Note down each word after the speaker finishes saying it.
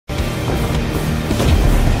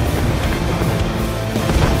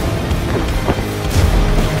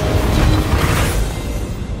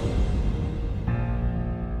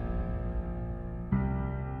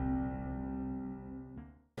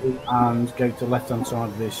and go to the left-hand side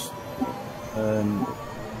of this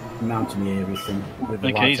mountain area thing. With the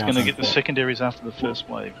Okay, he's going to lighthouse get the secondaries after the first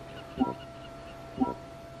wave.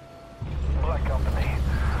 Black Company.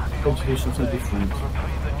 Go to do something different.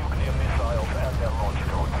 Retrieve the nuclear missiles and their launch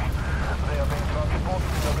codes. They are being transported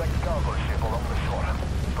in a wrecked cargo ship along the shore.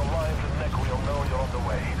 The lines and neck will know you're on the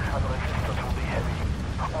way, and resistance will be heavy.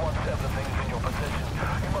 Once everything's in your possession,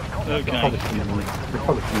 you must contact Okay. They're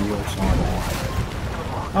probably from your side.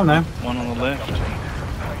 Oh no. One on the left.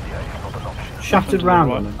 Shattered the round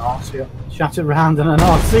right. on an RCR. Shattered round on an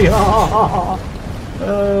RCR.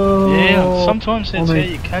 Oh, Yeah, sometimes that's how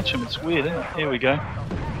Ollie. you catch them. It's weird, isn't it? Here we go.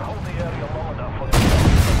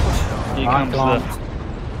 Here I comes the can't.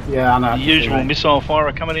 Yeah, I know. usual missile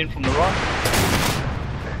firer coming in from the right.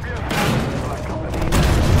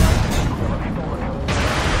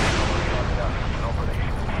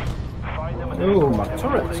 Oh, my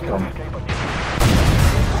turret's gone.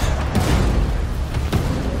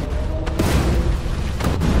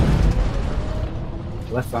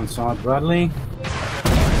 Left hand side, Bradley.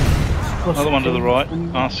 Another one to the right,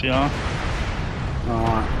 RCR.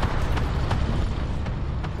 Alright.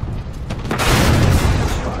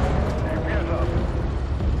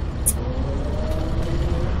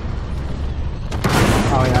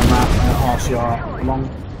 Oh yeah, Matt, RCR long.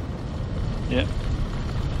 Yep.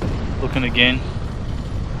 Looking again.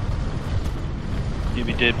 You'll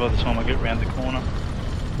be dead by the time I get round the corner.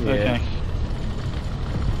 Yeah. Okay.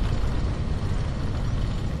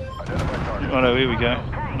 Righto, here we go.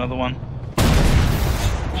 Another one.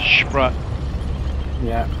 Sprut.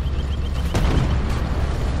 Yeah.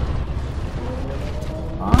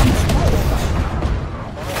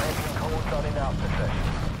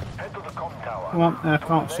 Come on, I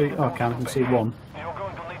can't see. Oh, I can see one. You're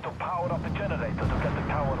going to need to power up the generator to get the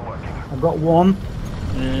tower working. I've got one.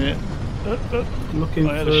 Yeah. Looking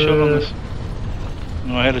I had for. a shot on this.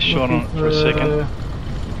 No, I had a shot on it for a second.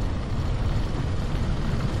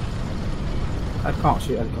 I can't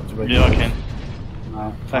see helicopter radio. Yeah, I can.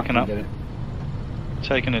 No, Backing I up. can't get it.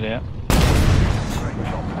 Taking it out.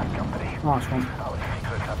 Nice one.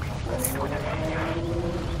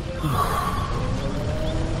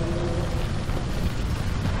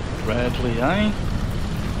 Bradley, eh?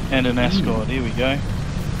 And an Ascot. Here we go.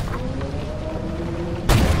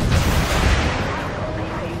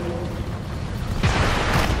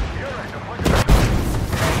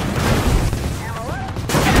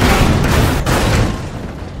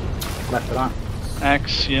 Left of that.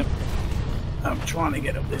 Axe, yep. I'm trying to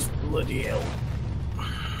get up this bloody hill.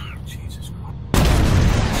 Jesus Christ.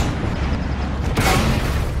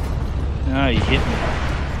 Ah, he hit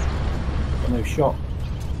me. No shot.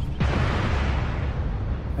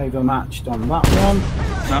 Overmatched on that one.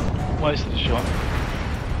 No, wasted a shot.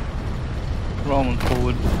 Rolling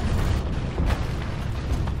forward.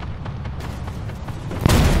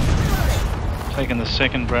 Taking the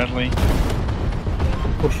second Bradley.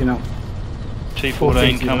 Pushing up.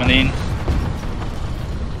 T14 coming in.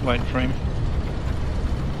 Wait for him.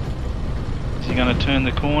 Is he going to turn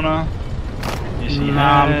the corner? Yes, he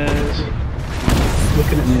has.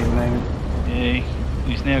 Looking at me at the moment. Yeah,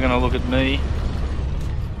 he's now going to look at me.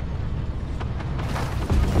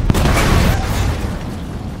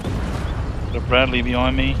 Got a Bradley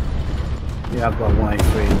behind me. Yeah, I've got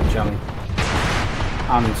 183 in the jelly.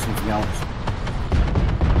 And something else.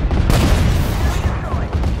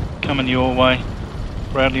 Coming your way.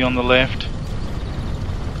 Bradley on the left.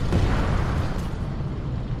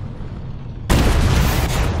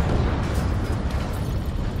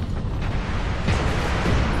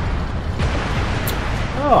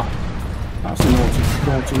 Oh, that's naughty,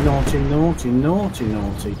 naughty, naughty, naughty, naughty,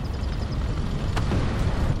 naughty.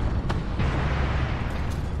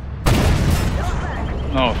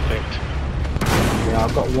 No effect. Yeah,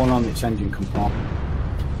 I've got one on its engine compartment.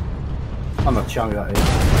 I'm not Charlie, that is.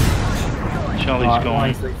 Charlie's Right,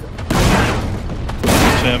 gone. 183.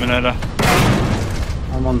 Terminator.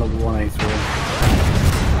 I'm on the 183.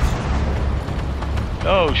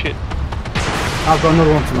 Oh shit. I've got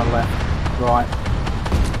another one to my left. Right.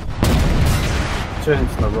 Turning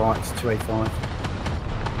to the right, it's 285.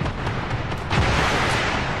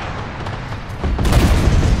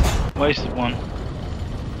 Wasted one.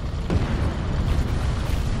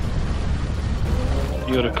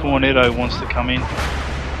 You got a Cornetto wants to come in.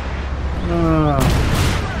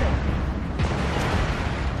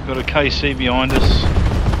 Got a KC behind us.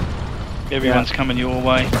 Everyone's coming your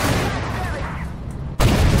way.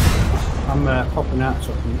 I'm popping out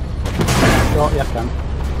something. Right, yeah, I can.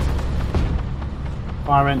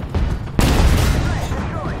 Firing.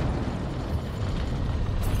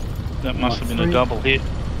 That must have been a double hit.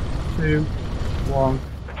 2, 1.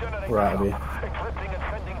 We're out of here. Encrypting and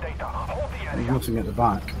sending data. Hold the There's area. nothing at the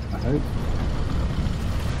back, I hope.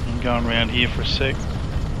 I'm going around here for a sec.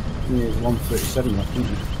 There's 137 left,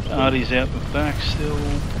 isn't there? Artie's out the back still.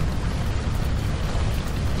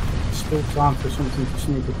 Still time for something to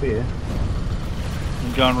sneak up here.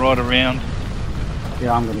 I'm going right around.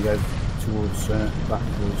 Yeah, I'm going to go towards, back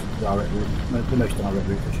towards the direct route. No, the most direct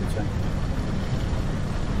route, I should say.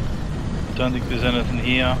 Don't think there's anything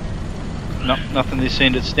here. No, nothing this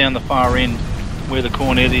end, it's down the far end where the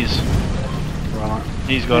cornet is. Right.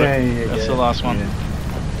 He's got it. That's the last one. Yeah.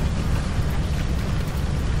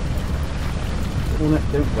 Cornet,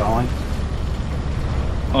 don't die.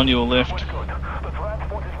 On your left. Good. The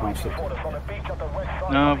transport is Nice. waiting for us on a beach at the west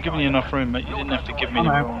side. No, I've given you enough room, mate. You didn't have to give me any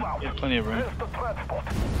I know. room. You had plenty of room. There's the transport.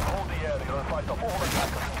 Hold the area and fight off all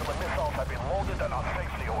attackers until the missiles have been loaded and are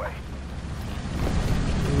safely away.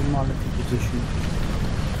 In my little position.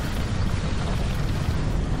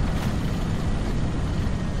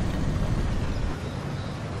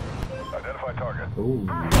 Identify target. Ooh.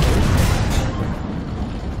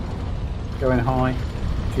 Going high.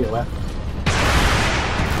 To your left.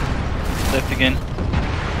 Left again.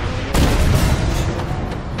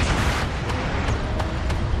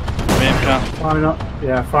 Ram car. Firing up.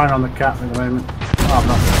 Yeah, firing on the cap at the moment. Oh, I'm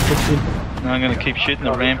not pushing. No, I'm going to keep shooting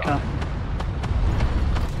the ram car.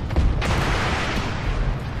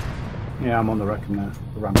 Yeah, I'm on the wreck now.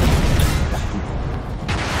 The ramp.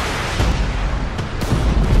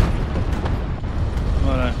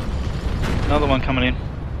 Righto. Another one coming in.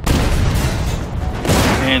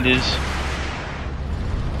 And is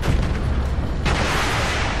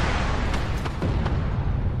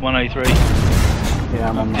 183. Yeah,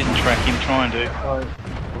 I'm on Didn't track him, trying to. that.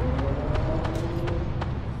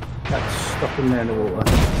 That's stuck in there in the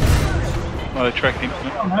water. Well, I tracked him.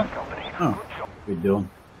 Oh, we're done.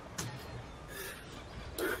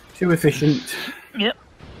 Too efficient. Yep.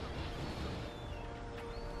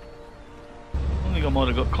 I think I might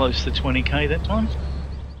have got close to 20k that time.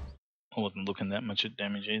 I wasn't looking that much at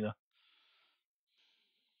damage either.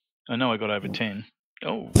 I know I got over 10.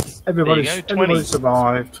 Oh, Everybody there you go, 20.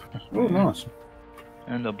 survived. Oh, nice.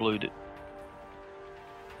 And I blued it.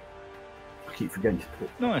 I keep forgetting to put.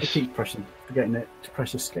 I Nice. keep forgetting it to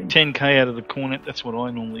press escape. 10k out of the cornet, that's what I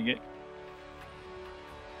normally get.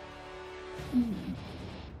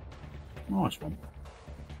 Nice one.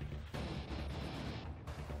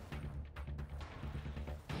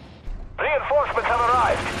 Reinforcements have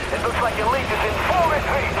arrived. It looks like Elite is in full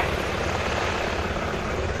retreat.